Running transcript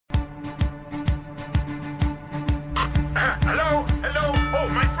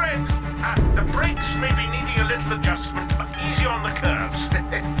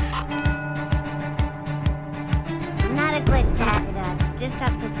just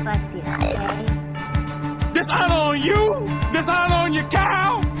got dyslexia, okay? Dishonor on you! Dishonor on your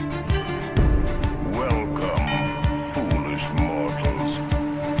cow! Welcome, foolish mortals.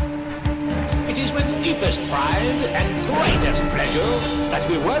 It is with deepest pride and greatest pleasure that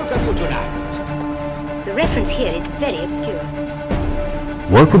we welcome you tonight. The reference here is very obscure.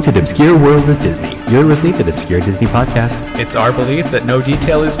 Welcome to the Obscure World of Disney. You're listening to the Obscure Disney Podcast. It's our belief that no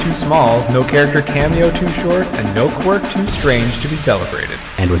detail is too small, no character cameo too short, and no quirk too strange to be celebrated.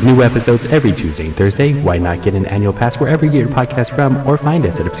 And with new episodes every Tuesday and Thursday, why not get an annual pass wherever you get your podcast from, or find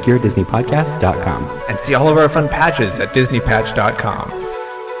us at obscuredisneypodcast.com. And see all of our fun patches at disneypatch.com.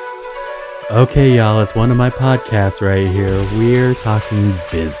 Okay, y'all, it's one of my podcasts right here. We're talking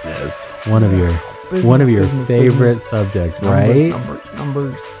business. One of your favorite subjects, right?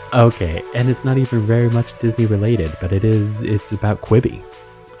 Numbers. Okay, and it's not even very much Disney related, but it's about Quibi.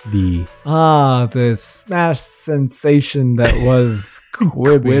 The smash sensation that was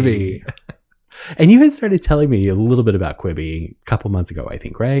Quibi. And you had started telling me a little bit about Quibi a couple months ago, I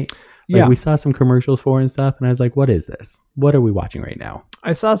think, right? Yeah. We saw some commercials for it and stuff, and I was like, what is this? What are we watching right now?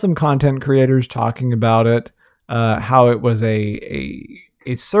 I saw some content creators talking about it, how it was a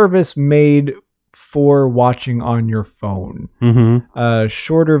service made for watching on your phone. Mm-hmm.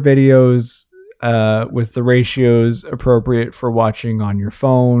 Shorter videos with the ratios appropriate for watching on your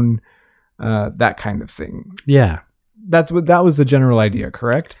phone, that kind of thing. Yeah. That was the general idea,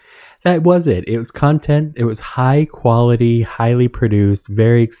 correct? That was it. It was content. It was high quality, highly produced,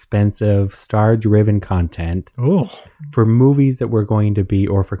 very expensive, star-driven content for movies that were going to be,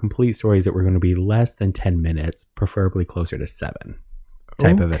 or for complete stories that were going to be less than 10 minutes, preferably closer to 7.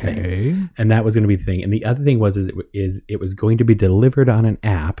 Type of a thing. And that was going to be the thing. And the other thing was it was going to be delivered on an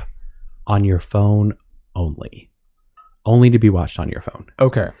app on your phone only to be watched on your phone.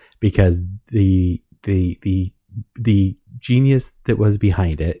 Okay. Because the genius that was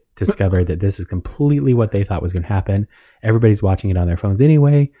behind it discovered that this is completely what they thought was going to happen. Everybody's watching it on their phones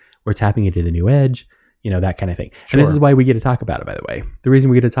anyway. We're tapping into the new edge. That kind of thing. Sure. And this is why we get to talk about it, by the way. The reason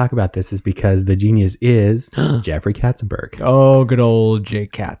we get to talk about this is because the genius is Jeffrey Katzenberg. Oh, good old J.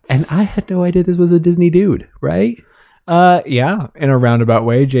 Katz. And I had no idea this was a Disney dude, right? Yeah. In a roundabout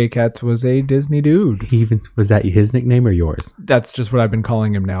way, J. Katz was a Disney dude. Was that his nickname or yours? That's just what I've been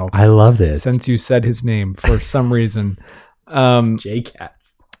calling him now. I love this. Since you said his name for some reason. J.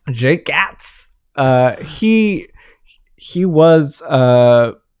 Katz. J. Katz. He was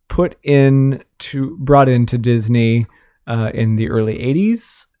brought into Disney in the early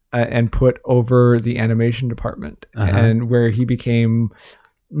 80s and put over the animation department, and where he became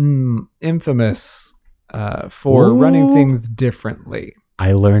infamous for running things differently.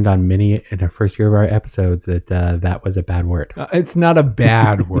 I learned in the first year of our episodes that that was a bad word. It's not a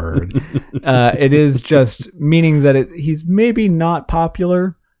bad word. It is just meaning that he's maybe not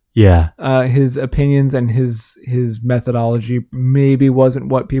popular. Yeah. His opinions and his methodology maybe wasn't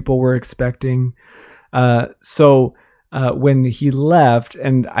what people were expecting. So when he left,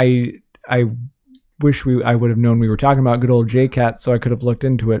 and I wish I would have known we were talking about good old J. Katz, so I could have looked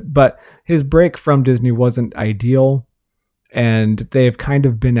into it. But his break from Disney wasn't ideal, and they've kind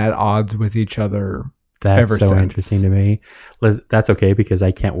of been at odds with each other. That's so interesting to me. That's okay, because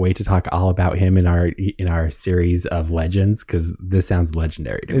I can't wait to talk all about him in our series of legends, because this sounds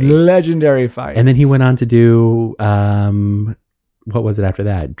legendary to me. Legendary fight. And then he went on to do what was it after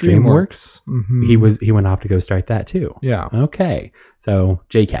that? DreamWorks. Mm-hmm. He went off to go start that too. Yeah. Okay. So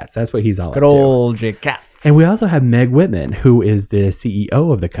J. Katz, that's what he's all about. Good old J. Katz. And we also have Meg Whitman, who is the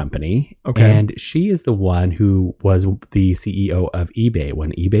CEO of the company. Okay. And she is the one who was the CEO of eBay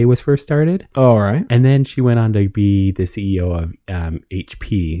when eBay was first started. Oh, all right. And then she went on to be the CEO of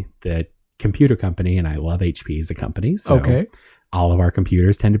HP, the computer company. And I love HP as a company. So all of our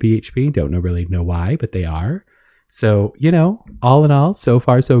computers tend to be HP. Don't really know why, but they are. So, all in all, so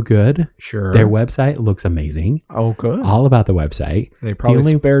far so good. Sure. Their website looks amazing. Oh, good. All about the website. They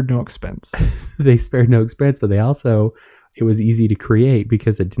probably spared no expense. They spared no expense, but it was easy to create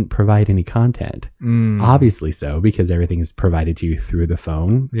because it didn't provide any content. Obviously so, because everything is provided to you through the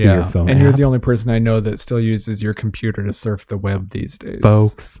phone, through your phone and app. You're the only person I know that still uses your computer to surf the web these days.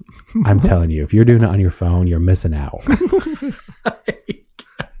 Folks, I'm telling you, if you're doing it on your phone, you're missing out.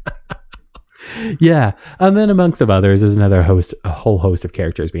 Yeah, and then amongst some others, there's a whole host of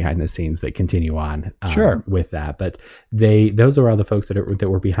characters behind the scenes that continue on with that. But those are all the folks that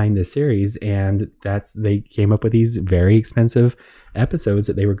were behind this series, and they came up with these very expensive episodes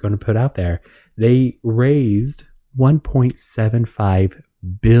that they were going to put out there. They raised $1.75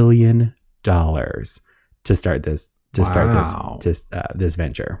 billion to start this this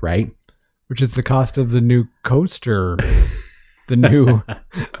venture, right? Which is the cost of the new coaster.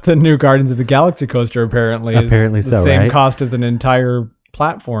 the new Guardians of the Galaxy coaster apparently is Apparently the so, same right? cost as an entire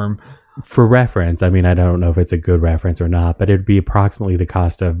platform. For reference, I mean, I don't know if it's a good reference or not, but it'd be approximately the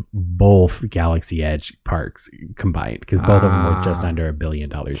cost of both Galaxy Edge parks combined, because both of them were just under $1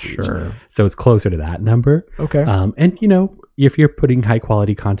 billion each. Sure. So it's closer to that number. Okay. And if you're putting high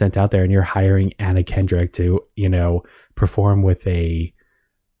quality content out there and you're hiring Anna Kendrick to, perform with a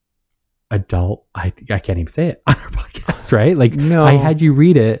adult, I can't even say it on our podcast, right? Like, No. I had you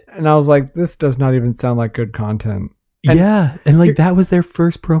read it. And I was like, this does not even sound like good content. And And like that was their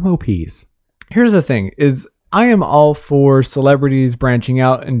first promo piece. here's the thing is I am all for celebrities branching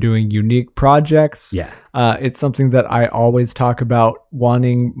out and doing unique projects. Yeah. It's something that I always talk about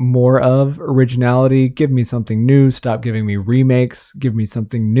wanting more of, originality. Give me something new. Stop giving me remakes. Give me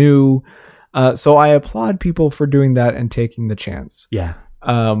something new. So I applaud people for doing that and taking the chance. Yeah.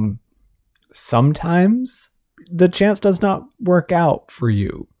 Sometimes the chance does not work out for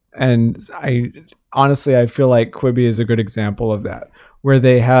you. And I feel like Quibi is a good example of that, where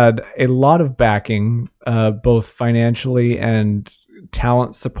they had a lot of backing, both financially and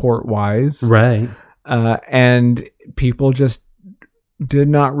talent support wise. Right. And people just did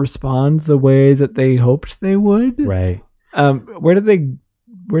not respond the way that they hoped they would. Right. Where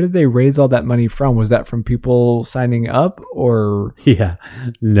did they raise all that money from? Was that from people signing up or? Yeah.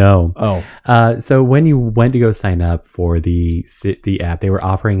 No. Oh, So when you went to go sign up for the app, they were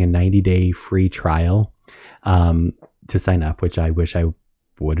offering a 90-day free trial to sign up, which I wish I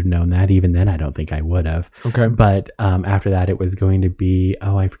would have known that. Even then, I don't think I would have. okay. But after that, it was going to be,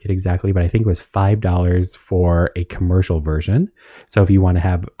 I forget exactly, but I think it was $5 for a commercial version. So if you want to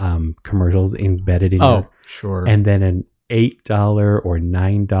have commercials embedded in your, sure. and then an $8 or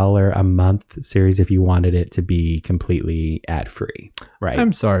 $9 a month series if you wanted it to be completely ad free. Right.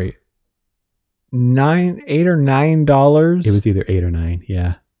 I'm sorry. $8 or $9. It was either 8 or 9.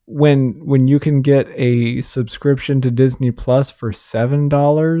 Yeah. when you can get a subscription to Disney Plus for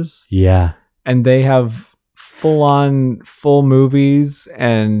 $7, Yeah. and they have full movies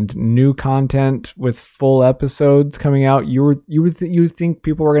and new content with full episodes coming out, you would think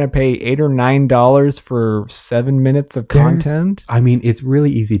people were going to pay $8 or $9 for 7 minutes of content. I mean, it's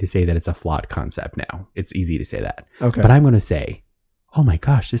really easy to say that it's a flawed concept now. It's easy to say that. Okay. But I'm going to say, oh my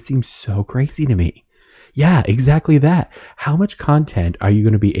gosh, this seems so crazy to me. Yeah, exactly that. How much content are you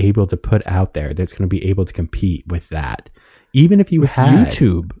going to be able to put out there that's going to be able to compete with that? Even if you With had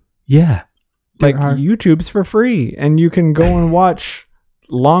YouTube. Yeah. Like YouTube's for free, and you can go and watch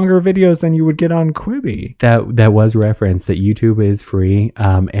longer videos than you would get on Quibi. That was referenced that YouTube is free,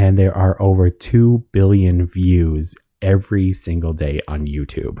 and there are over 2 billion views every single day on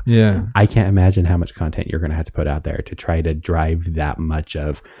YouTube. Yeah. I can't imagine how much content you're going to have to put out there to try to drive that much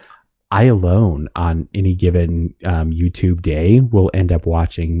of. I alone on any given YouTube day will end up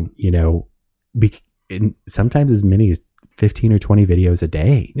watching, sometimes as many as 15 or 20 videos a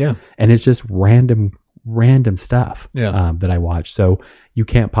day. Yeah. And it's just random stuff that I watch. So you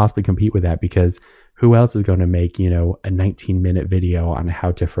can't possibly compete with that, because who else is going to make, a 19-minute video on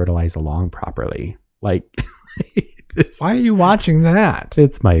how to fertilize a lawn properly? Like, Why are you watching that?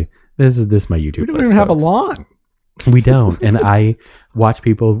 this is my YouTube. We don't list, even have a folks. lawn. We don't. And I watch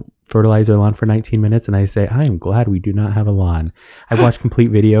people fertilize their lawn for 19 minutes and I say, I am glad we do not have a lawn. I watch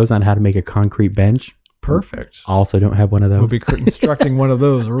complete videos on how to make a concrete bench. Perfect. Also don't have one of We'll those. be constructing one of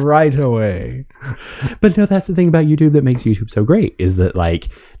those right away. But no, that's the thing about YouTube that makes YouTube so great, is that like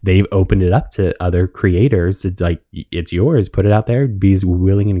they've opened it up to other creators. It's like, it's yours, put it out there, be as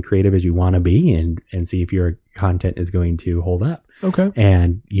willing and creative as you want to be, and see if your content is going to hold up. Okay.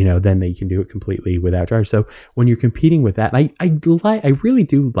 And then they can do it completely without charge. So when you're competing with that, I really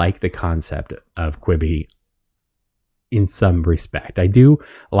do like the concept of Quibi in some respect. I do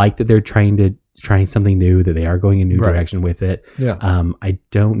like that they're trying something new, that they are going a new direction with it. Yeah. I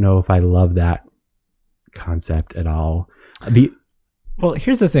don't know if I love that concept at all. Well,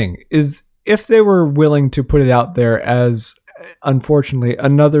 here's the thing, is if they were willing to put it out there as, unfortunately,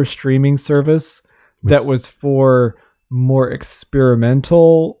 another streaming service that was for more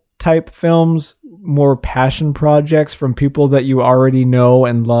experimental type films, more passion projects from people that you already know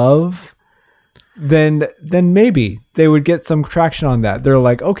and love, then maybe they would get some traction on that. They're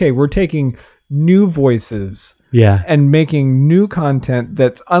like, okay, we're taking new voices and making new content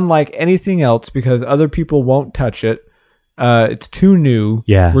that's unlike anything else because other people won't touch it. It's too new.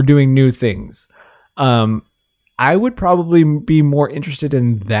 Yeah. We're doing new things. I would probably be more interested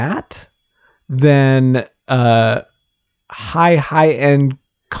in that than high-end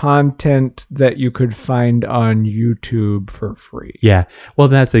content that you could find on YouTube for free. Yeah. Well,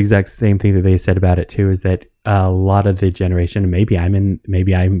 that's the exact same thing that they said about it too, is that a lot of the generation, maybe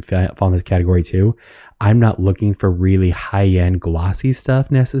I'm fall in this category too. I'm not looking for really high-end glossy stuff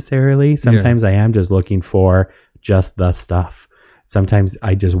necessarily. Sometimes I am just looking for just the stuff. Sometimes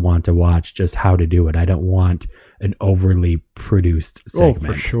I just want to watch just how to do it. I don't want an overly produced segment.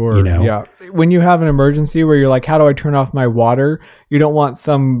 Oh, for sure. You know? Yeah. When you have an emergency where you're like, how do I turn off my water? You don't want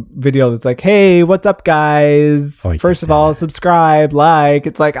some video that's like, hey, what's up, guys? First of all, subscribe, like.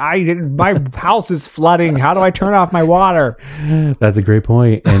 It's like, my house is flooding. How do I turn off my water? That's a great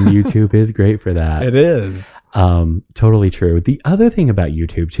point. And YouTube is great for that. It is. Totally true. The other thing about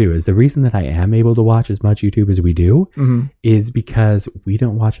YouTube too is the reason that I am able to watch as much YouTube as we do is because we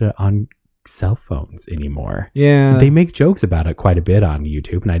don't watch it on cell phones anymore. Yeah. They make jokes about it quite a bit on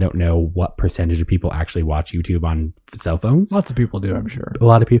YouTube, and I don't know what percentage of people actually watch YouTube on cell phones. Lots of people do, I'm sure. A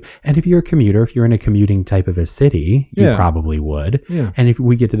lot of people. And if you're a commuter, if you're in a commuting type of a city, you probably would. Yeah. And if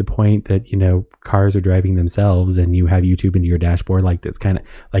we get to the point that, cars are driving themselves and you have YouTube into your dashboard, like that's kind of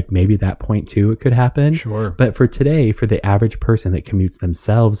like maybe at that point too, it could happen. Sure. But for today, for the average person that commutes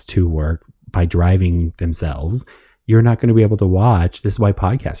themselves to work by driving themselves, you're not going to be able to watch. This is why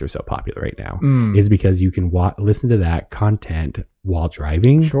podcasts are so popular right now, is because you can listen to that content while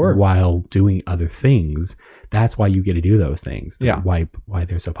driving, while doing other things. That's why you get to do those things. Yeah. Why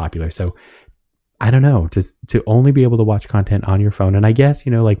they're so popular. So I don't know, to only be able to watch content on your phone. And I guess,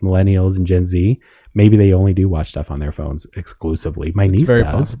 like millennials and Gen Z, maybe they only do watch stuff on their phones exclusively. My niece does.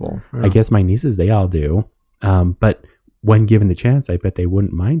 Possible. Yeah. I guess my nieces, they all do. But when given the chance, I bet they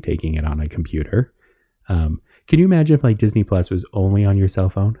wouldn't mind taking it on a computer. Can you imagine if Disney Plus was only on your cell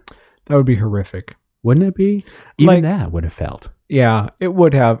phone? That would be horrific. Wouldn't it be? Even that would have felt. Yeah, it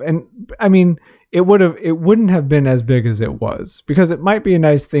would have. And I mean, it wouldn't have been as big as it was, because it might be a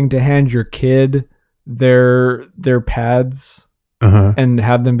nice thing to hand your kid their pads and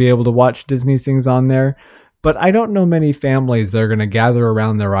have them be able to watch Disney things on there. But I don't know many families that are going to gather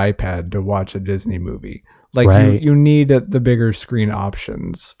around their iPad to watch a Disney movie. You need the bigger screen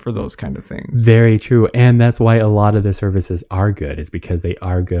options for those kind of things. Very true. And that's why a lot of the services are good, is because they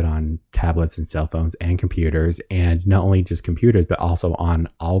are good on tablets and cell phones and computers, and not only just computers, but also on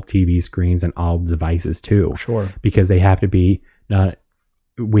all TV screens and all devices too. Sure. Because they have to be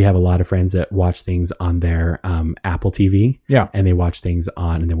we have a lot of friends that watch things on their Apple TV. Yeah. And they watch things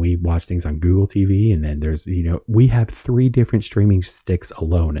and then we watch things on Google TV. And then there's, we have 3 different streaming sticks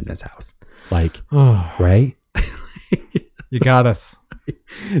alone in this house. Right? You got us.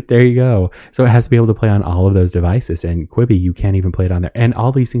 There you go. So it has to be able to play on all of those devices. And Quibi, you can't even play it on there. And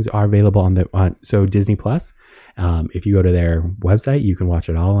all these things are available on so Disney Plus. If you go to their website, you can watch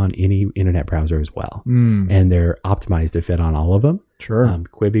it all on any internet browser as well. And they're optimized to fit on all of them. Sure.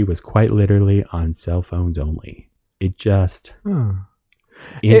 Quibi was quite literally on cell phones only. It just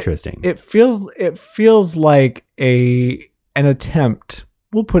interesting. It feels like an attempt.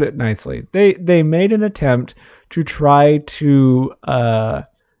 We'll put it nicely. They made an attempt to try to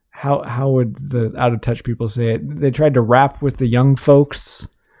how would the out of touch people say it? They tried to rap with the young folks.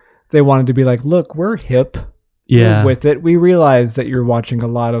 They wanted to be like, look, we're hip. Yeah. With it, we realize that you're watching a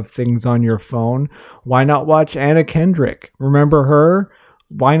lot of things on your phone. Why not watch Anna Kendrick? Remember her?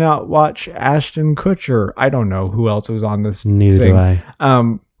 Why not watch Ashton Kutcher? I don't know who else was on this. Neither do I.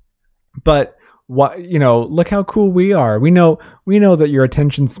 But what, look how cool we are. We know that your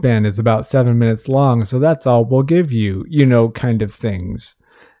attention span is about 7 minutes long, so that's all we'll give you. Kind of things.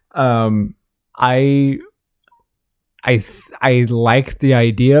 I like the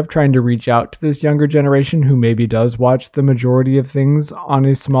idea of trying to reach out to this younger generation who maybe does watch the majority of things on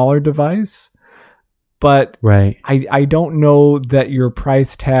a smaller device. But I don't know that your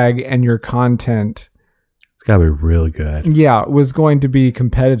price tag and your content, it's got to be really good. Yeah, was going to be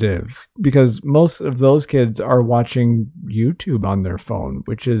competitive, because most of those kids are watching YouTube on their phone,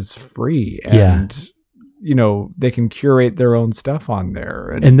 which is free. And they can curate their own stuff on there.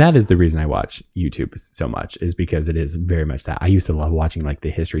 And that is the reason I watch YouTube so much, is because it is very much that. I used to love watching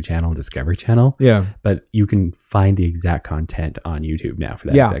the History Channel and Discovery Channel. Yeah. But you can find the exact content on YouTube now for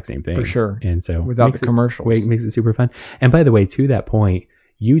that exact same thing. For sure. And so without the commercials. It makes it super fun. And by the way, to that point,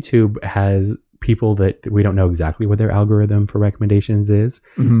 YouTube has people that we don't know exactly what their algorithm for recommendations is,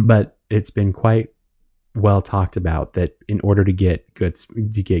 but it's been quite well talked about that in order to get good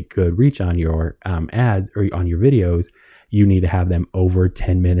reach on your ads or on your videos, you need to have them over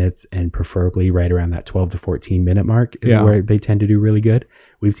 10 minutes and preferably right around that 12 to 14 minute mark is where they tend to do really good.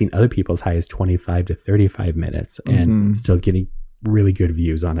 We've seen other people as high as 25 to 35 minutes and still getting really good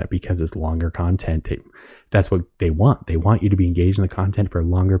views on it because it's longer content. That's what they want. They want you to be engaged in the content for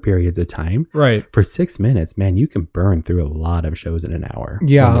longer periods of time. Right. For 6 minutes, man, you can burn through a lot of shows in an hour.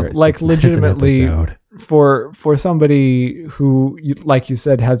 Yeah, legitimately for somebody who, like you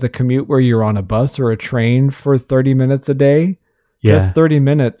said, has a commute where you're on a bus or a train for 30 minutes a day, just 30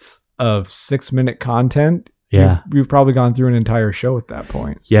 minutes of 6-minute content. Yeah. You've probably gone through an entire show at that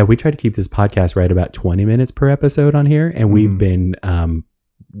point. Yeah, we try to keep this podcast right about 20 minutes per episode on here. And we've been,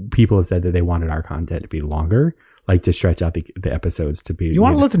 people have said that they wanted our content to be longer, like to stretch out the episodes to be. You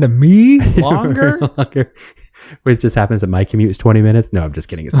want to listen to me longer? Longer. It just happens that my commute is 20 minutes. No, I'm just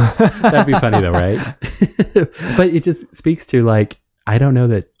kidding. It's not. That'd be funny though, right? But it just speaks to like, I don't know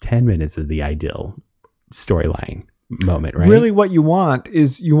that 10 minutes is the ideal storyline moment, right? Really what you want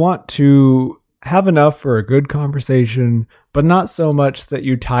is you want to have enough for a good conversation, but not so much that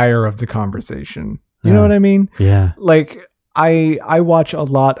you tire of the conversation. You know what I mean? Yeah. Like I watch a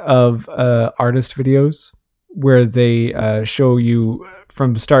lot of artist videos where they show you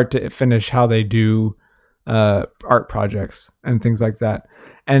from start to finish how they do art projects and things like that.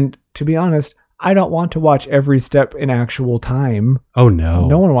 And to be honest, I don't want to watch every step in actual time. Oh no.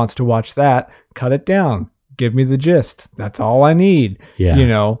 No one wants to watch that. Cut it down. Give me the gist. That's all I need. Yeah. You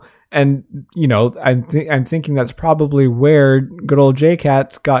know, and you know, I'm thinking that's probably where good old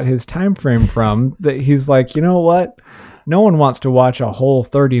J-Cat's got his time frame from. That he's like, you know what? No one wants to watch a whole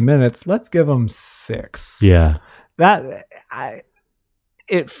 30 minutes. Let's give them 6. Yeah.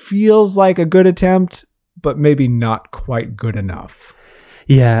 It feels like a good attempt, but maybe not quite good enough.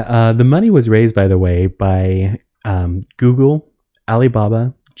 Yeah. The money was raised, by the way, by Google,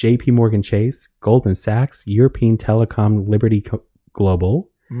 Alibaba, JP Morgan Chase, Goldman Sachs, European Telecom, Liberty Global.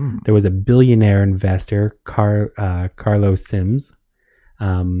 There was a billionaire investor, Carlos Sims.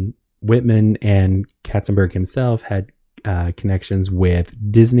 Whitman and Katzenberg himself had connections with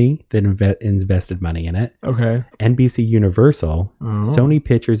Disney that invested money in it. Okay. NBC Universal, Sony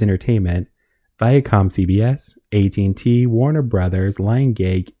Pictures Entertainment, Viacom CBS, AT&T, Warner Brothers,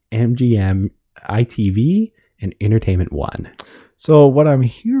 Lionsgate, MGM, ITV, and Entertainment One. So what I'm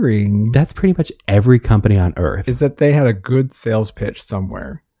hearing, that's pretty much every company on earth, is that they had a good sales pitch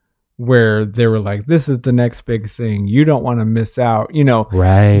somewhere where they were like, this is the next big thing. You don't want to miss out. You know,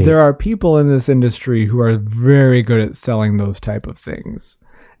 right? There are people in this industry who are very good at selling those type of things.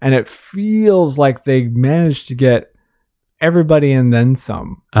 And it feels like they managed to get everybody and then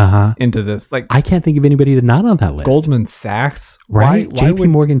some into this. Like, I can't think of anybody that's not on that list. Goldman Sachs, right? JP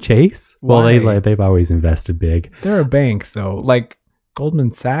Morgan Chase. Well, why? they've always invested big. They're a bank, though. Like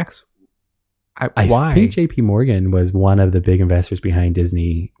Goldman Sachs. Why? I think JP Morgan was one of the big investors behind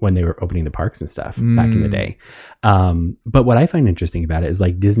Disney when they were opening the parks and stuff back in the day. But what I find interesting about it is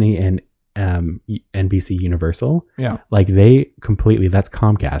like Disney and NBC Universal. Yeah. Like they completely, that's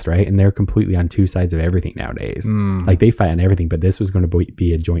Comcast, right? And they're completely on two sides of everything nowadays. Like they fight on everything, but this was going to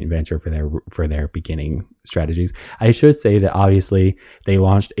be a joint venture for their beginning strategies. I should say that obviously they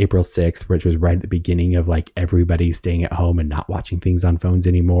launched April 6th, which was right at the beginning of like everybody staying at home and not watching things on phones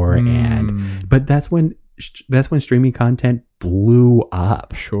anymore. But that's when streaming content blew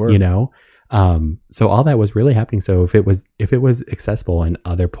up. Sure. You know? So all that was really happening. So if it was accessible in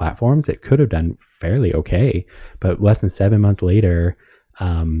other platforms, it could have done fairly okay. But less than 7 months later,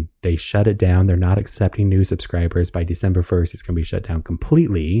 they shut it down. They're not accepting new subscribers. By December 1st, it's going to be shut down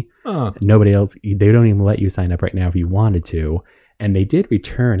completely. Nobody else, they don't even let you sign up right now if you wanted to. And they did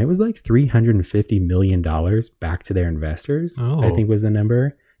return. It was like $350 million back to their investors, I think was the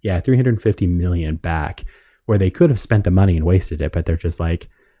number. Yeah, $350 million back, where they could have spent the money and wasted it. But they're just like,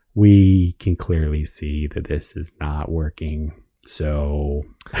 we can clearly see that this is not working. So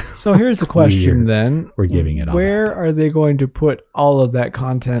here's a question then. We're giving it all. Where are they going to put all of that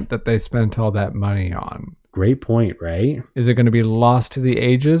content that they spent all that money on? Great point, right? Is it going to be lost to the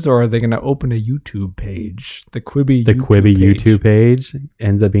ages, or are they going to open a YouTube page? The Quibi YouTube page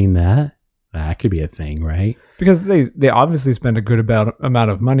ends up being that. That could be a thing, right? Because they obviously spend a good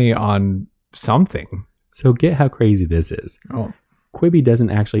amount of money on something. So get how crazy this is. Oh. Quibi doesn't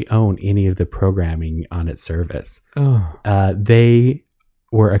actually own any of the programming on its service. Oh. They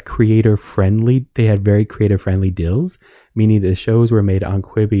were they had very creator-friendly deals, meaning the shows were made on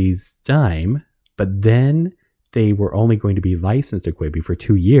Quibi's dime, but then they were only going to be licensed to Quibi for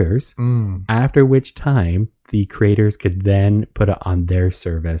 2 years, after which time the creators could then put it on their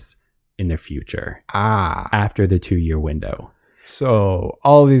service in the future, after the 2-year window. So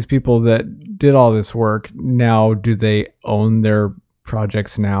all of these people that did all this work, now do they own their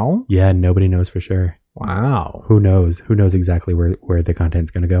projects now? Yeah, nobody knows for sure. Wow. Who knows? Who knows exactly where the content's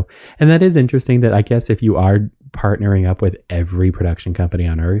going to go? And that is interesting that I guess if you are partnering up with every production company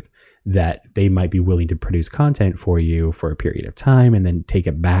on earth, that they might be willing to produce content for you for a period of time and then take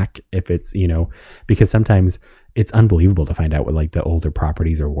it back if it's, because sometimes it's unbelievable to find out what like the older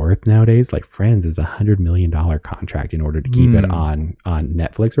properties are worth nowadays. Like Friends is $100 million contract in order to keep it on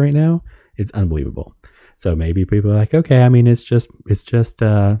Netflix right now. It's unbelievable. So maybe people are like, okay, I mean, it's just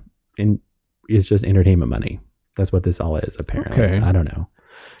entertainment money. That's what this all is, apparently. Okay. I don't know.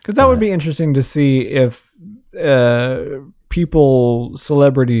 Because that would be interesting to see if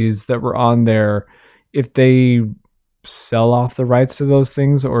celebrities that were on there, if they sell off the rights to those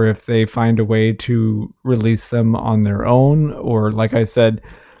things, or if they find a way to release them on their own, or like I said,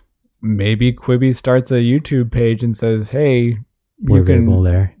 maybe Quibi starts a YouTube page and says, hey,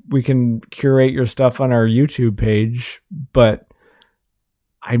 we can curate your stuff on our YouTube page, but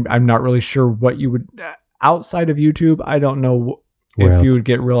I'm not really sure what you would, outside of YouTube, I don't know if you would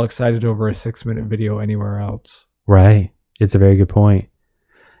get real excited over a 6-minute video anywhere else. Right. It's a very good point.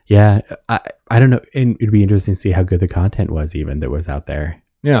 Yeah. I don't know. And it'd be interesting to see how good the content was even that was out there.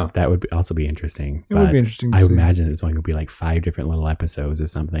 Yeah. That would also be interesting. It would be interesting to I see. imagine it's only going to be like 5 different little episodes or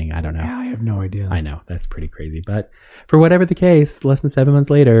something. I don't know. Yeah, I have no idea. I know. That's pretty crazy. But for whatever the case, less than 7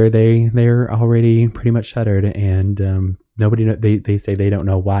 months later, they're already pretty much shuttered. And nobody they say they don't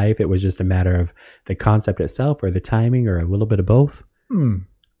know why, if it was just a matter of the concept itself or the timing or a little bit of both.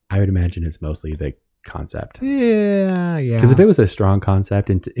 I would imagine it's mostly the concept. Yeah. Because if it was a strong concept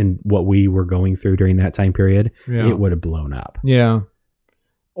in what we were going through during that time period, it would have blown up. Yeah.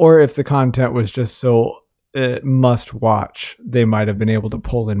 Or if the content was just so must watch, they might have been able to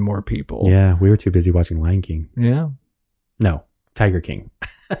pull in more people. Yeah, we were too busy watching Lion King. Yeah. No, Tiger King.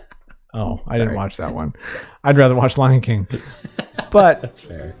 Oh, I didn't watch that one. I'd rather watch Lion King. But that's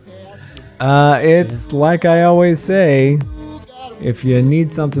fair. It's like I always say, if you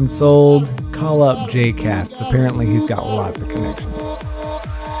need something sold, call up Jay Katz. Apparently he's got lots of connections.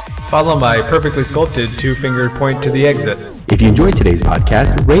 Follow my perfectly sculpted 2-fingered point to the exit. If you enjoyed today's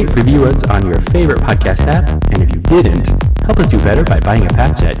podcast, rate, review us on your favorite podcast app. And if you didn't, help us do better by buying a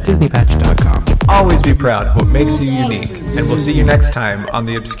patch at DisneyPatch.com. Always be proud of what makes you unique. And we'll see you next time on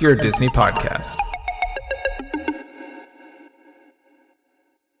the Obscure Disney Podcast.